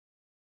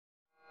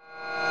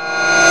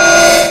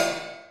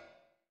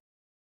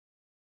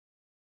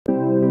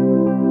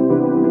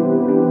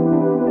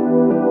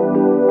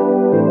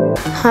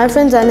Hi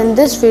friends, and in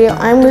this video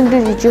I am going to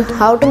teach you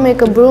how to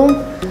make a broom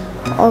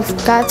of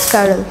cat's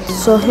cradle.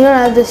 So here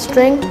I have this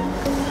string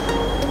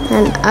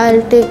and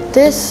I'll take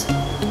this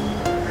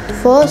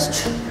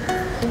first.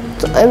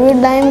 So every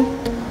time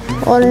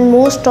or in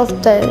most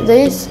of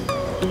this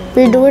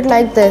we do it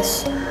like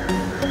this.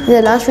 In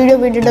the last video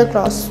we did a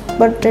cross,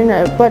 but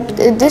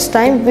this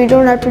time we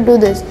don't have to do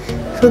this.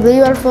 So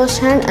leave our first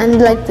hand and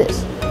like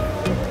this,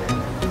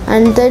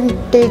 and then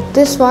take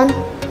this one,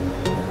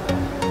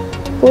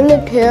 pull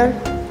it here,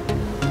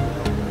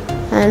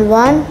 and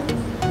one,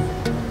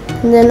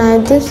 and then I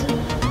have this,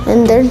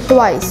 and then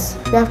twice.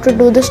 You have to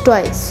do this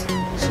twice.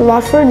 So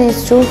after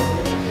these two,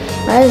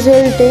 I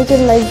will take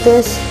it like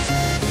this,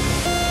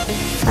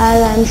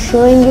 as I am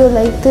showing you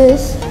like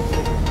this.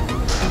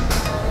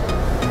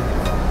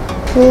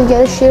 You will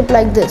get a shape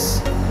like this.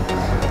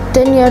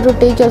 Then you have to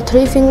take your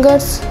 3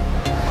 fingers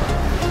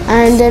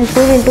and then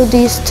put into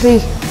these 3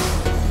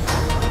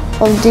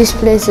 of these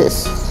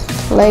places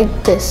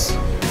like this,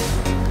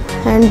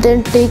 and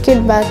then take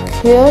it back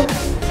here.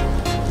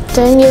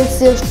 Then you'll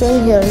see a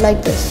string here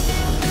like this.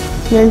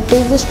 Then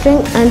take the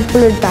string and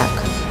pull it back,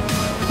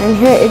 and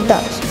here it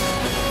does.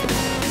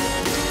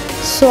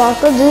 So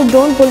after this,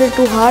 don't pull it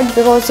too hard,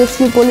 because if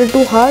you pull it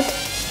too hard,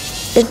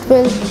 it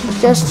will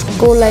just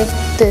go like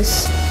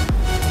this.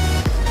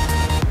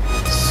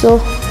 So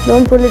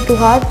don't pull it too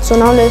hard. So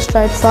now let's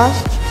try it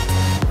fast.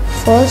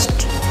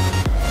 First,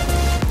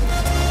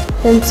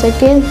 then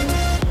second,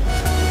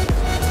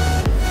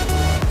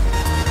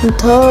 and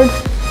third,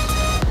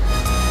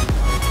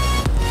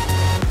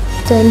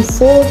 then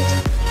fourth,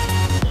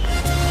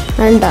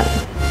 and done.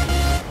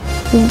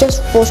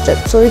 Just 4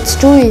 steps, so it's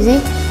too easy.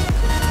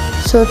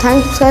 So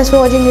thanks guys for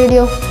watching the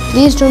video.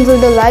 Please don't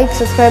forget to like,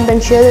 subscribe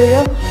and share the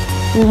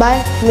video. And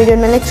bye. Meet you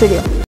in my next video.